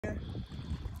that?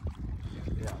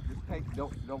 Yeah, just take,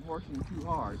 don't work him too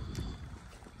hard.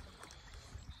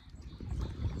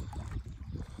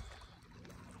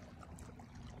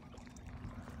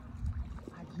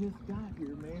 I just got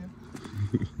here, man.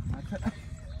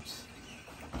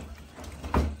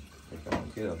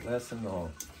 Get a lesson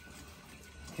on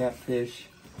catfish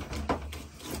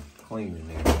cleaning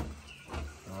there.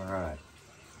 All right.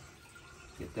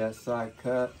 Get that side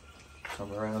cut.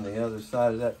 Come around the other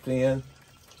side of that fin.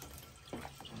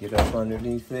 Get up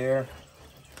underneath there.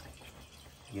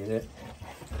 Get it.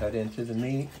 Cut into the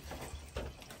meat.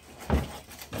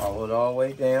 Follow it all the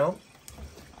way down.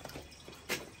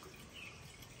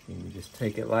 And you just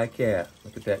take it like that.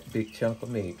 Look at that big chunk of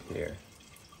meat there.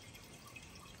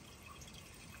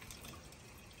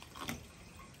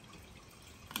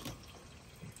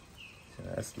 So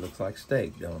that looks like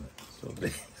steak, don't it? So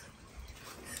big.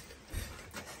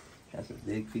 That's a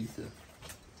big piece of,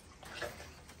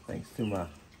 thanks to my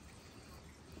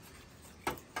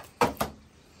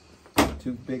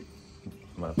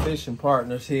fishing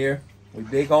partners here. We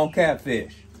big on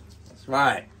catfish. That's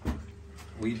right.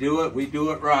 We do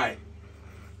it right.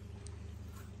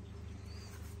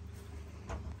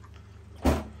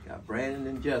 Got Brandon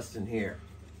and Justin here.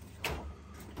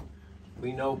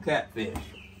 We know catfish.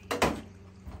 And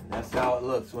that's how it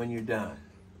looks when you're done.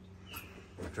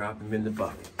 We'll drop them in the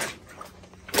bucket.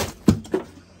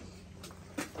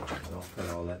 I'll cut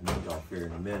all that meat off here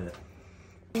in a minute.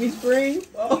 He screamed.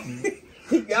 Oh,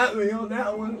 he got me on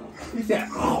that one. He said,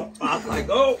 oh. I was like,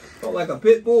 oh, felt like a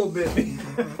pit bull bit me.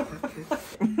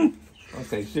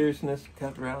 Okay, seriousness,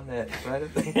 cut around that right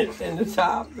up there in the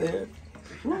top there.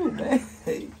 Ooh, man.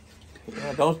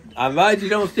 Yeah, I advise you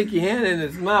don't stick your hand in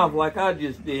his mouth like I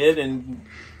just did and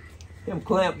him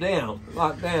clamp down,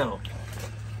 lock down.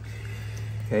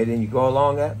 Okay, then you go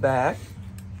along that back.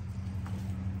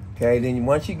 Okay, then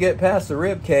once you get past the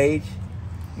rib cage,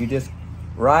 you just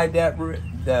ride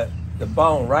the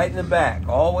bone right in the back,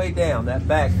 all the way down, that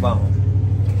backbone.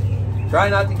 Try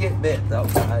not to get bit though,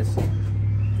 guys.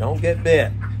 Don't get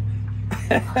bit.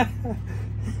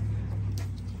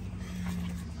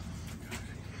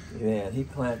 Man, he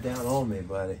clamped down on me,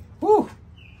 buddy. Whew!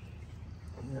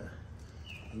 Yeah.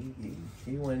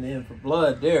 He went in for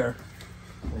blood there,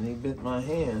 and he bit my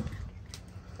hand.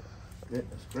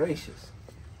 Goodness gracious.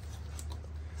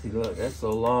 See, look, that's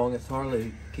so long, it's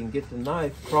hardly can get the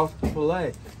knife across the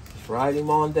fillet. Just ride him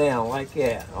on down like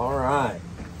that. All right.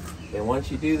 And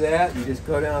once you do that, you just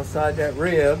go down inside that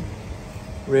rib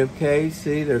cage.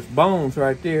 See, there's bones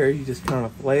right there. You just kind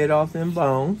of flay it off them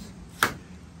bones.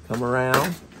 Come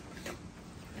around.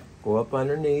 Go up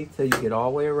underneath till you get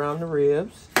all the way around the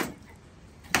ribs.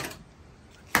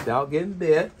 Without getting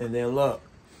bit. And then look,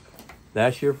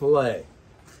 that's your fillet.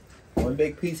 One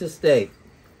big piece of steak.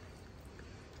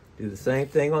 Do the same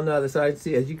thing on the other side.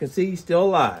 See, as you can see, he's still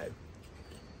alive.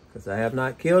 Because I have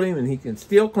not killed him and he can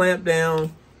still clamp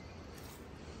down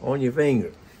on your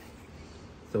finger.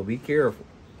 So be careful.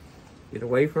 Get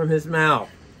away from his mouth.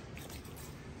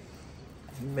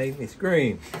 He made me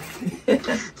scream.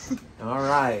 All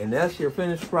right, and that's your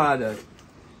finished product.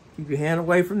 Keep your hand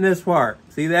away from this part.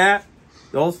 See that?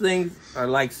 Those things are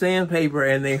like sandpaper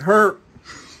and they hurt.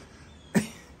 And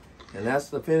that's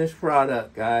the finished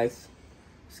product, guys.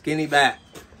 Skinny back.